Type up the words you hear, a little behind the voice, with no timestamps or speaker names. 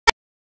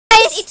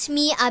guys, it's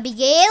me,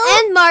 Abigail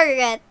and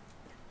Margaret.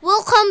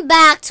 Welcome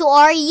back to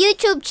our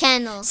YouTube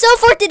channel. So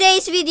for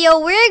today's video,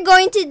 we're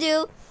going to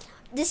do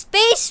the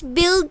space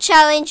build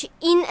challenge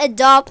in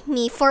Adopt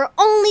Me for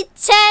only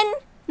 10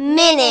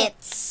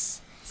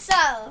 minutes.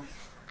 So,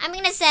 I'm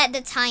gonna set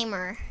the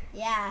timer.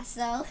 yeah,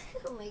 so,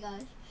 oh my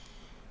gosh.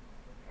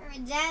 Our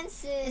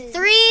dances.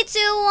 3, 2,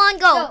 1, go.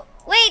 Go.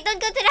 Wait,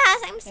 don't go to the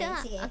house. I'm still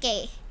Okay, sige.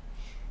 Okay.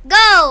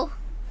 Go.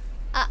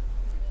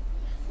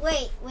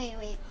 Wait.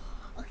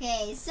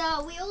 Okay,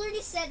 so we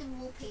already set the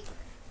wallpaper.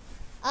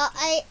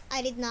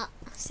 I did not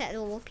set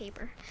the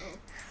wallpaper.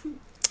 Oh.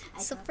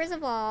 So first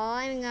of all,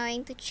 I'm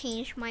going to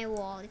change my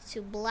wall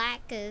to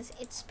black because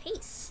it's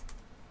space.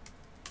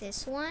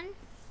 This one.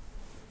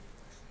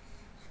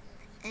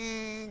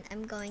 And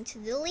I'm going to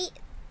delete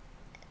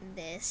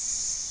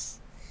this.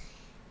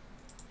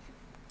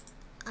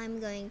 I'm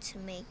going to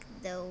make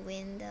the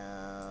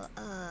window,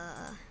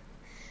 I'm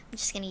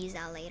just gonna use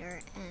that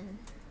later, and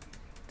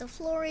the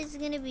floor is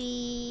gonna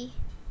be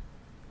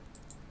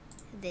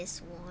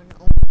this one.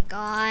 Oh my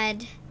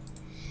god.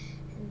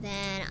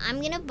 Then I'm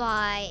gonna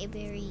buy a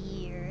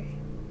barrier.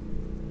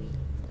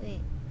 Wait,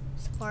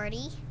 it's a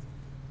party.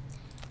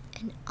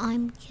 And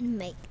I'm gonna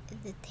make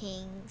the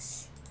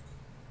things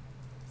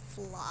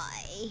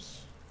fly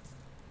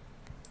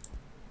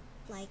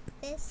like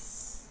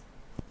this.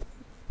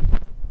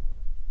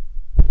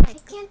 I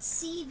can't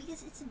see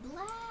because it's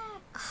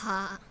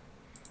black.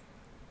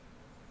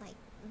 Like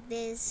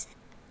this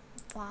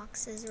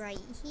box is right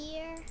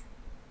here.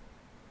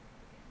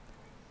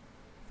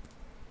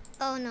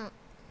 Oh no.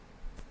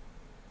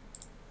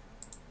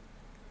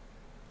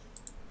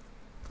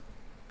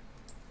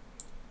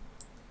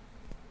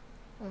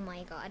 Oh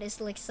my god, this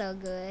looks so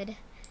good.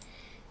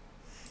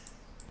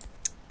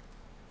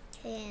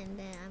 Okay, and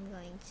then I'm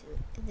going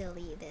to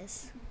delete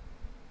this.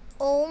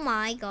 Oh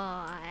my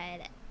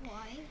god.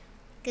 Why?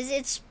 Because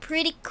it's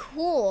pretty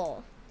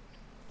cool.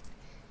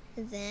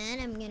 Then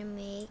I'm gonna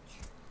make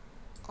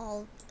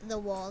all the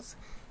walls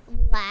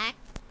black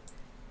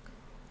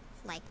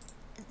like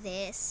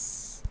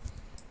this,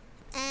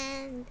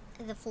 and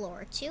the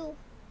floor too.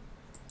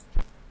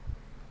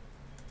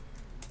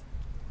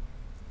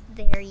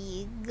 There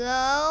you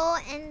go.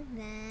 And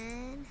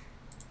then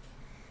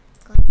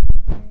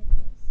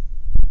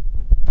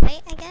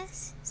right, I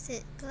guess. Is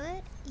it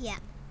good? Yeah.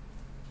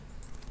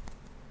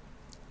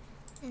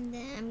 And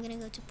then I'm gonna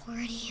go to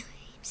party.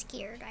 I'm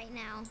scared right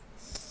now.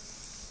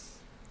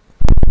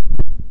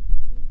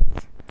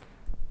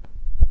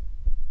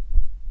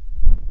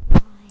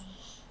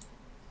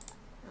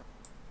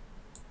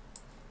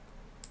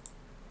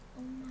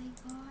 Oh my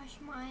gosh,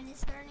 mine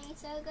is turning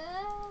so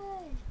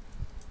good.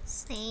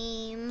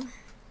 Same.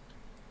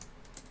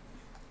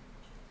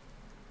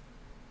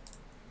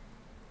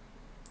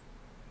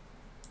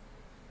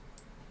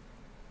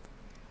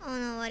 Oh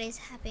no, what is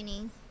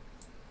happening?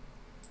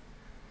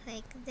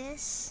 Like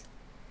this?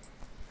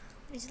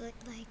 What does it look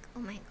like? Oh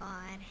my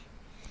god.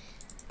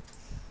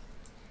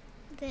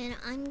 Then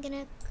I'm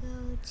gonna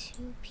go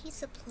to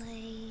Pizza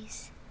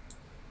Place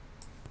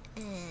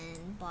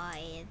and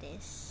buy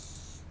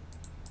this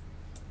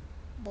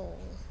bowl.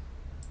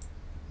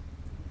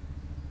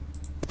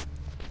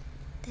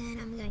 Then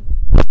I'm going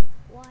to make it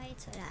white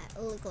so that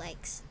it looks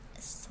like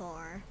a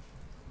star.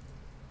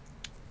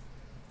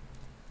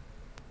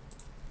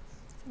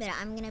 But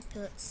I'm gonna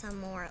put some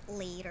more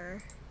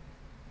later.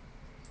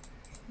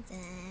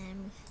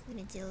 Then I'm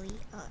gonna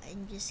delete.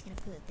 I'm just gonna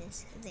put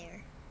this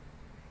there.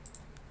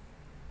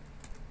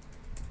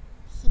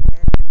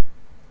 Here.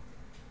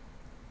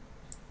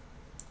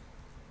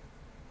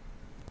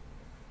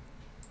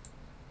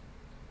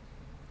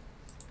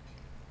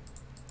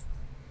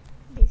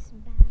 This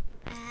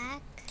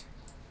backpack.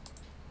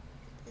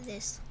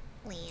 This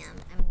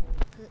lamp. I'm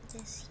gonna put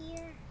this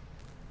here.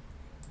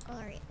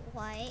 Alright,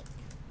 white.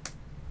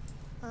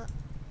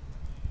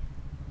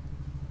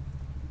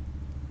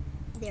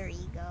 There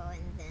you go,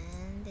 and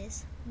then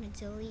this, I'm gonna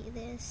delete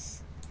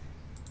this.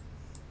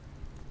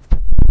 I'm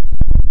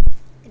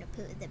gonna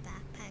put the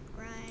backpack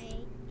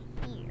right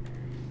here.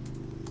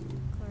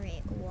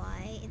 Alright,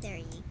 white, there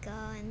you go,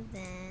 and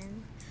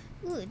then,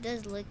 ooh, it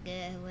does look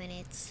good when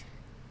it's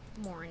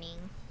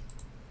morning.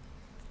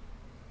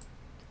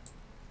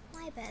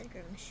 My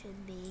bedroom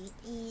should be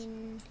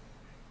in,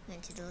 I'm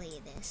going to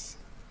delete this.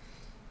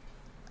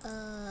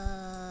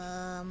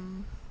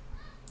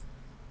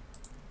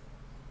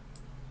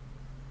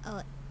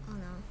 Oh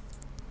no.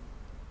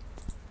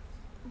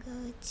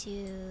 Go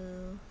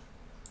to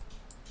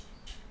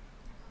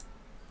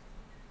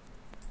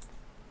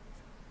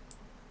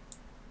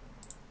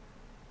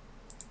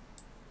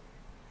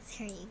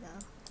there you go.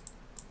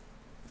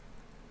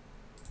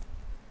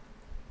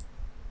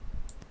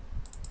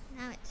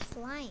 Now it's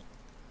flying.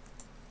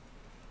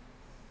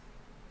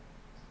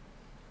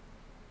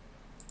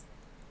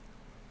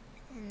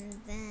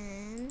 And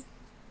then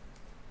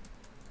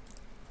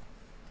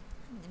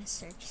I'm gonna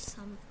search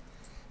some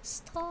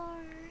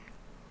star.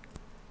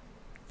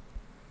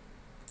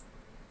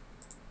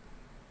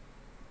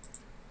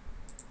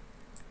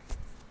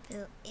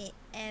 put it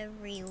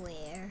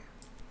everywhere.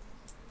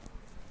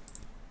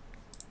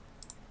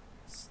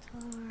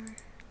 Star.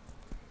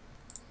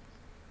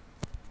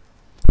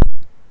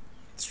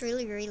 It's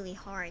really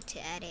hard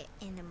to edit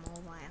in the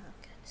mobile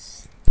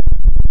because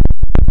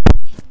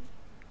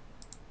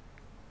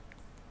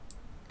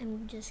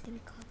I'm just gonna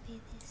copy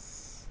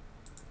this.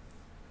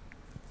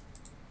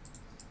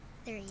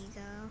 There you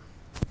go.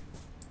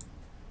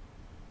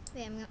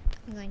 Wait, I'm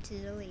going to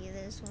delete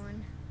this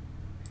one.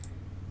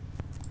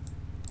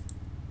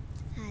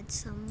 Add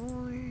some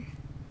more.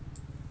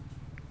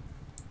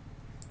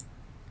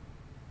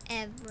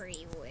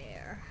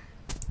 Everywhere.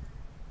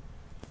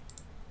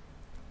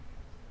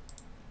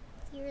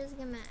 Here's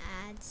gonna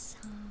add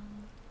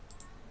some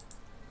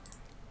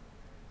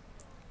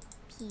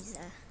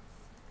pizza.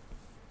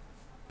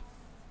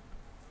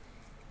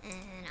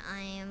 And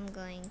I am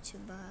going to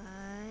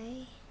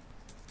buy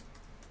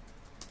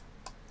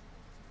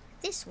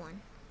this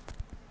one.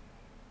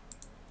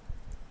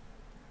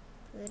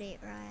 Put it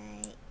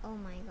right. Oh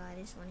my god,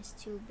 this one is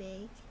too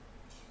big.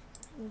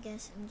 I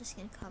guess I'm just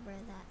gonna cover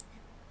that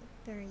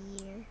per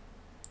year.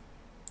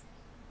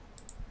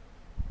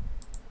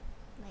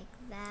 Like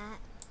that.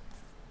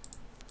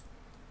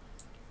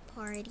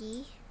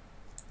 Party.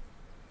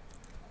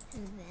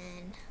 And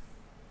then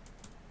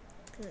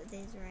put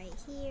this right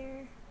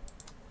here.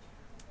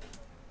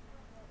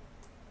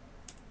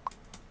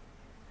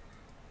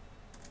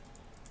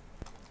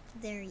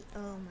 There,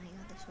 oh my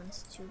god, this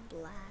one's too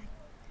black.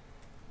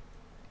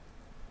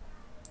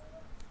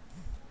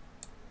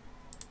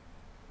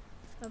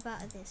 What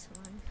about this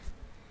one?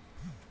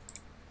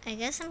 I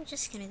guess I'm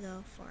just gonna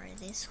go for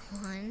this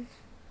one.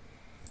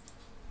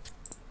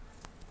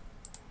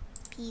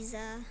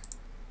 Pizza.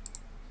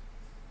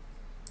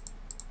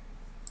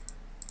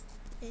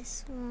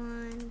 This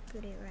one,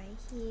 put it right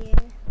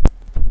here.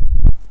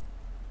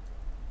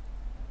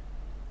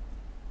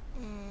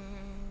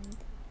 And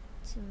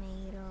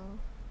tomato.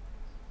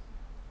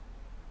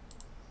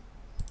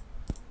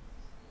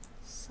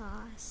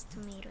 Sauce,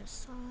 tomato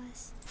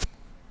sauce,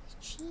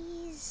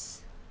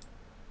 cheese.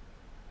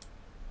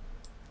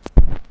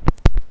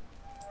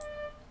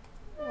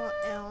 What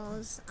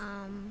else?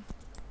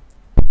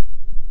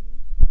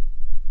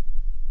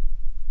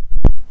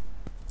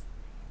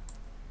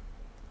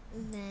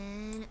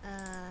 Then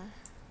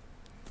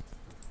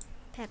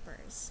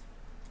peppers.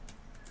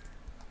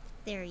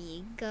 There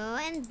you go.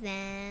 And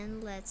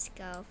then let's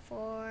go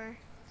for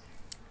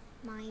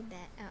my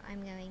bed. Oh,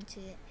 I'm going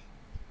to.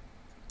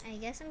 I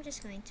guess I'm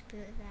just going to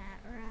put that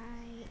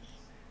right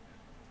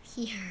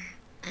here.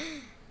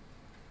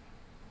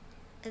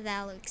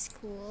 That looks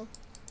cool.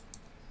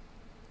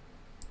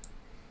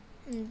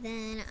 And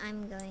then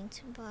I'm going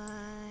to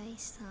buy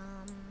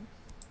some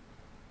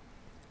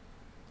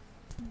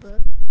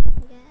books, I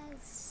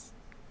guess.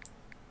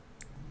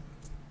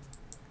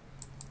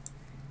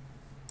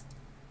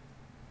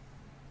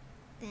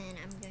 Then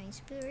I'm going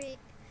to put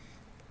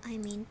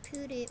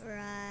it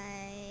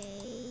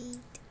right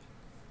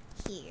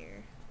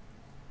here.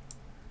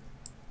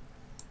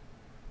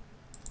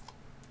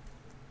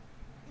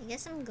 I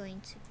guess I'm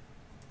going to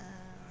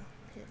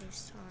put this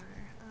star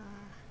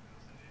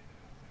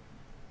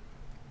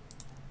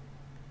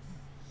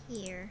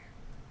here,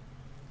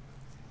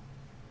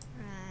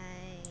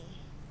 right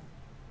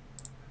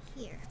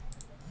here,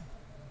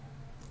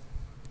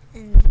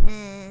 and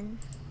then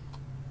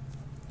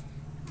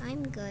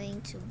I'm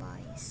going to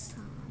buy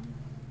some.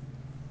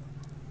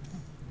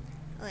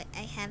 Oh, I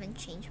haven't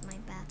changed my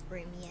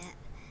bathroom yet.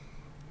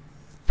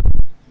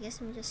 I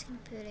guess I'm just gonna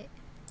put it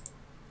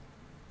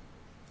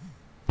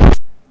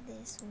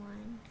this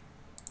one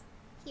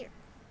here.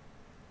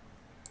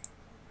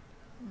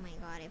 Oh my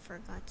god, I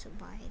forgot to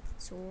buy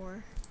the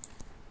door.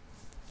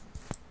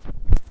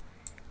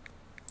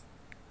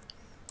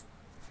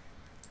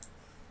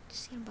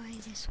 Just gonna buy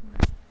this one.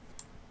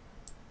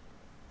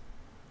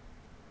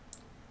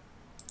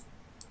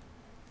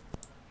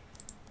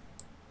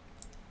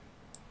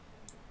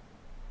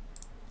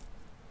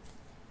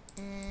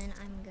 And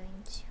I'm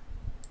going to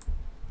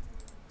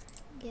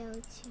go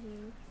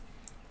to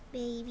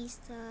baby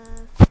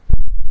stuff.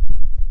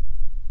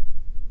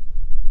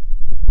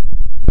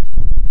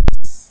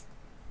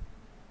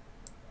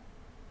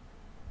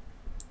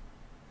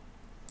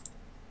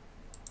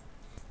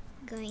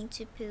 Going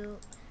to put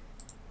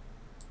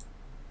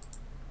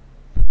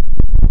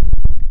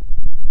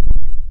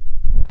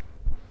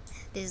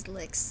this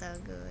looks so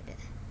good.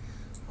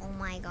 Oh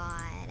my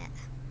god.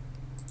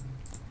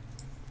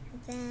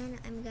 Then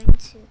I'm going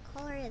to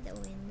color the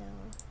window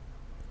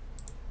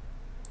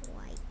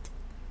white.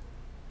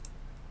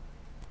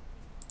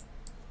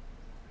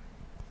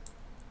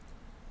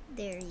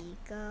 There you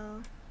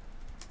go.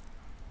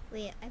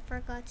 Wait, I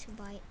forgot to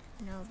buy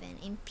an oven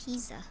in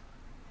pizza.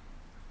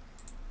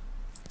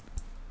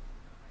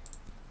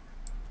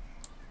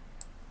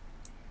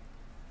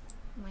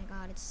 Oh my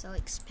god, it's so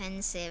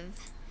expensive.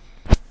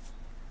 I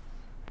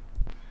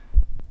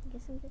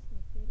guess I'm just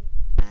gonna put it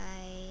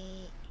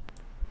right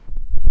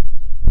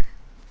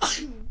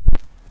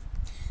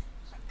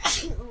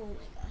here. Oh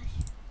my gosh.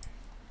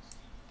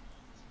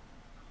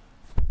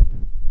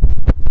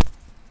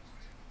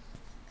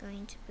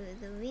 going to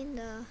put the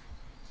window.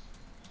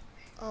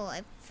 Oh,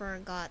 I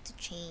forgot to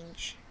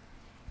change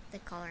the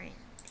color in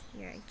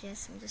here.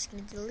 I'm just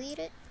gonna delete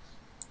it.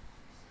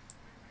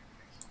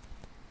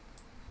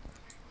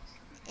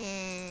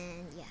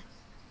 And yeah,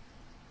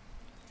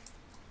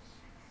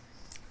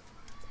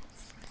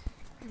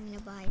 I'm gonna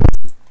buy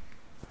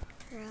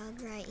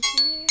rug right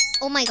here.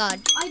 Oh my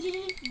god. I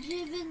didn't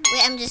even.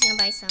 Wait, I'm just gonna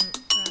buy some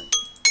rug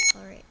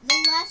for it.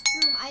 The last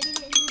room. I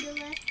didn't do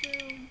the last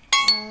room.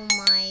 Oh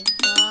my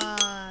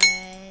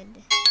god.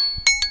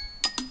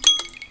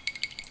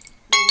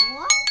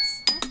 What?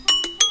 That's how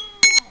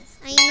fast.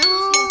 I I'm just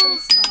gonna put know. a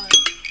star.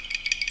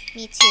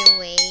 Me too,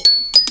 wait.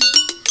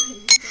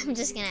 I'm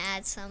just gonna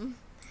add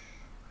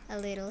a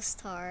little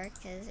star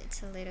because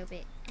it's a little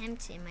bit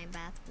empty in my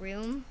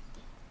bathroom.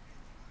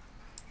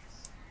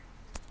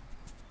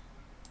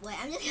 Wait,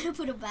 I'm just gonna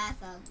put a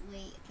bathtub.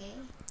 Wait, okay?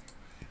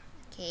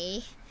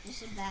 Okay.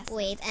 Just a bathtub.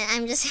 Wait, and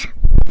I'm just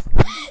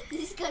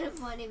This is kind of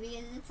funny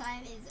because the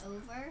time is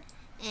over.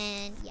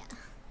 and yeah.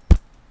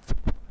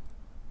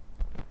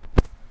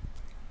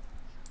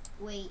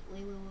 Wait.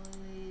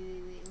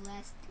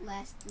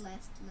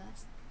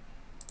 Last.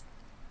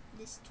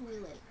 This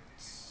toilet.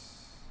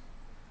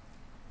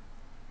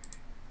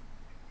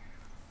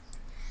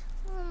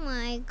 Oh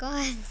my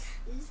god.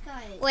 This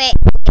guy. Wait,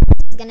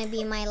 it's gonna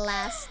be my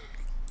last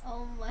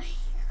Oh my.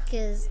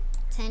 because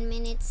 10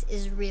 minutes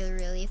is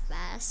really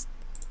fast.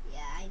 Yeah,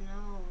 I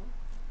know.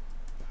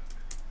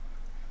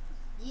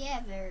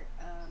 Yeah, but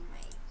oh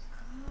my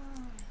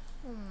god.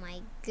 Oh my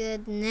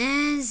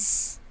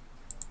goodness.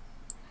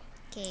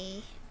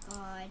 Okay.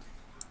 God.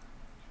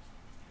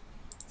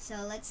 So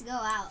let's go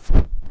out.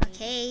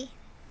 Okay.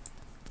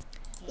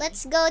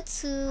 Let's go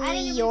to I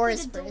didn't even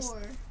yours put the first.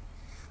 door.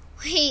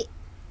 Wait.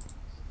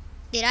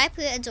 Did I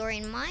put a door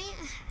in mine?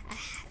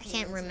 I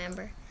can't let's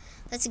remember.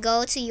 Let's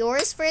go to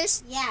yours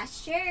first. Yeah,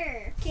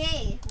 sure.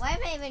 Okay. Why am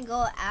I even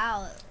go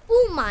out?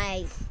 Oh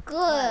my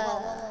god.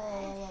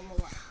 Whoa.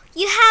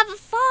 You have a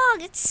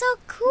fog. It's so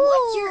cool.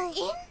 What,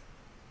 you're in?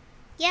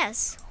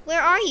 Yes.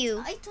 Where are you?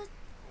 I thought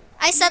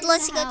I said you're in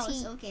let's the go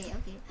house. to. Okay.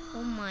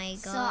 Oh my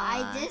god. So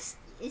I just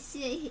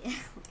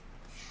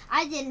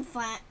I didn't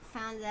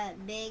found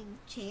that big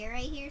chair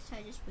right here, so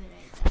I just put it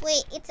right there.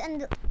 Wait,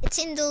 it's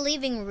in the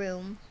living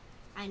room.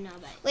 I know,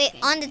 but Wait, okay,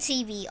 on the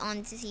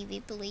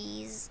TV,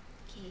 please.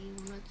 Okay,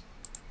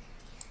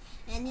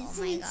 and you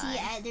Oh my can see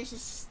God. there's a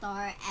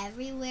star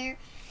everywhere,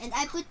 and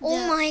I put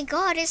Oh my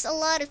god, there's a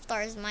lot of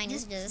stars. Mine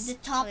is the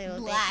just top a little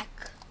black.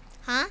 bit.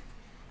 Huh?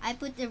 I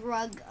put the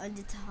rug on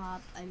the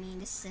top. I mean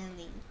the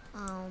ceiling.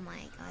 Oh my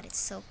god, it's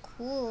so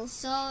cool.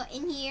 So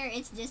in here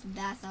it's just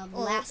bathtub.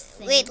 Oh, Last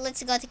thing. wait,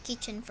 let's go to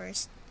kitchen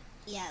first.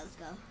 Yeah, let's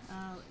go.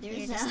 Here,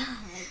 There's just-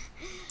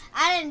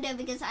 I didn't do it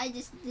because I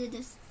just did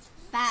this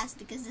fast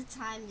because the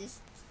time just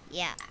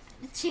Yeah.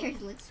 the chair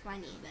looks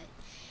funny. But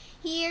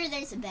here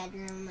there's a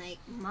bedroom like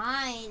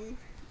mine.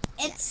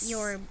 It's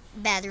Your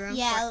bedroom.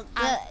 yeah.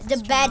 for The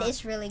bed astronaut.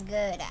 is really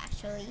good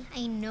actually.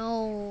 I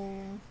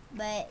know.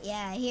 But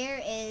yeah,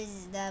 here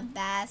is the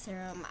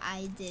bathroom.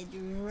 I did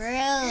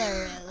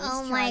really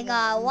Oh my struggle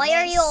god, in why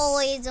are you this.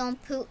 always on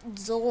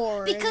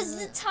doors? Because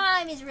the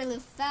time is really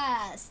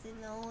fast. You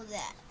know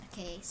that.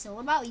 Okay, so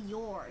what about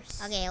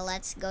yours? Okay,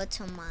 let's go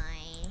to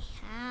my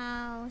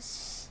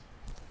house.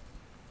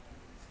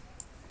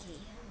 Okay.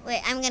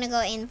 Wait, I'm gonna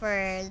go in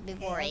first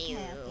before Okay, you.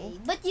 okay.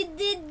 But you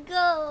did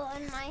go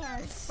on my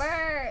house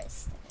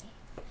first.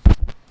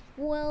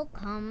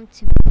 Welcome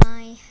to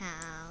my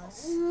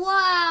house.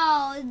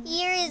 Wow.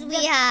 Here is the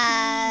we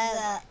have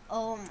pizza.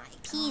 Oh my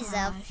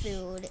pizza gosh.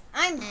 food.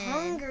 I'm And-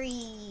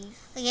 hungry.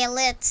 Okay,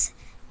 let's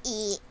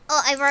eat.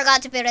 Oh, I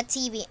forgot to put a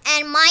TV.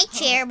 And my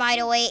chair, by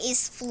the way,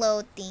 is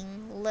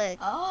floating. Look.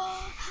 Oh,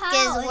 how?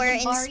 Because we're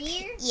the in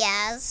barrier?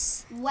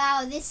 Yes.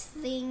 Wow, this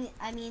thing,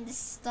 I mean, this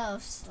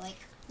stuff's like.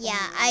 Yeah,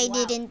 oh, I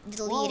wow. didn't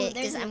delete Whoa, it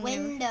there's because a I'm gonna.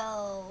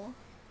 window.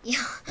 Yeah.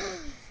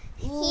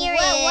 Ooh, Here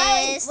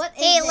is. what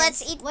Hey, this?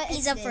 let's eat What is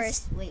pizza this?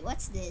 first. Wait,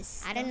 what's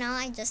this? I don't know.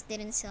 I just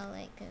didn't sell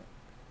like.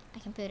 I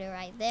can put it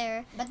right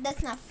there. But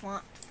that's not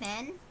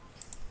fan.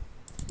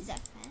 Is that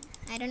fan?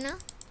 I don't know.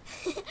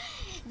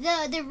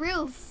 the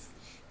roof.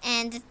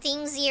 And the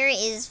things here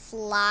is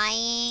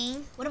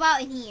flying. What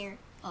about in here?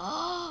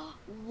 Oh,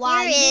 wow!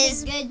 Here You did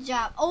is a good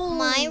job. Oh,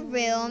 my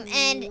room,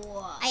 and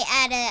wow. I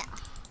add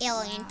a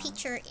alien Wow.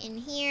 picture in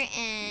here,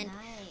 and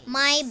Nice.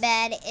 my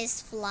bed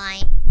is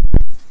flying.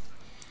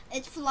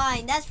 It's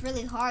flying. That's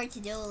really hard to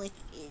do. Like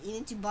you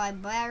need to buy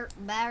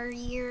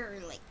barrier,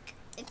 or like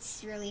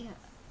it's really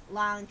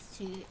long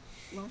So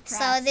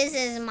process. this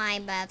is my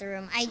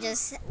bathroom. I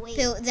just Wait.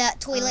 put the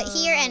toilet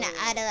here and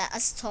Oh. add a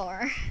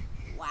star.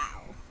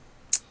 Wow.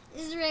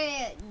 This is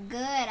really good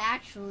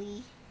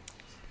actually.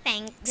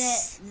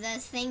 Thanks. The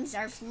things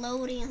are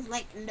floating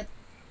like in the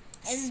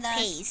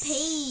Space.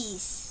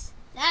 space.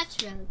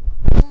 That's really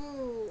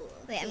cool.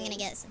 Wait, I'm Okay. gonna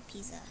get some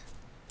pizza.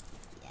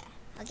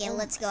 Yeah. Okay, Oh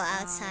let's my go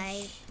gosh.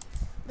 outside.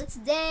 Let's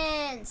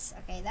dance.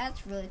 Okay,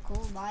 that's really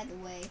cool by the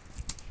way.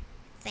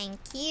 Thank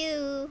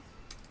you.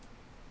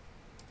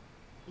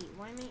 Wait,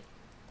 why am I?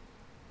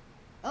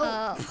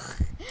 Oh.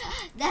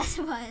 That's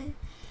one.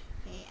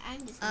 Okay,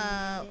 I'm just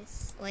gonna do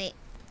this. Wait.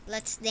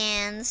 Let's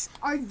dance.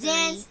 Our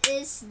dance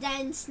is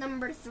dance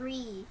number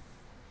 3.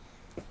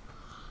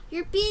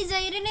 Your pizza,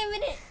 you didn't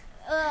even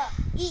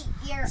eat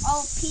your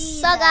own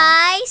pizza. So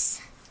guys,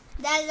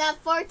 that's it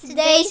for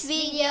today's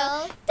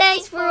video.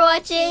 Thanks for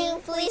watching.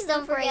 please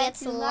don't forget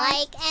to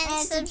like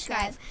and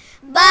subscribe.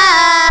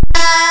 Bye!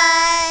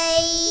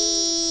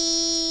 Bye.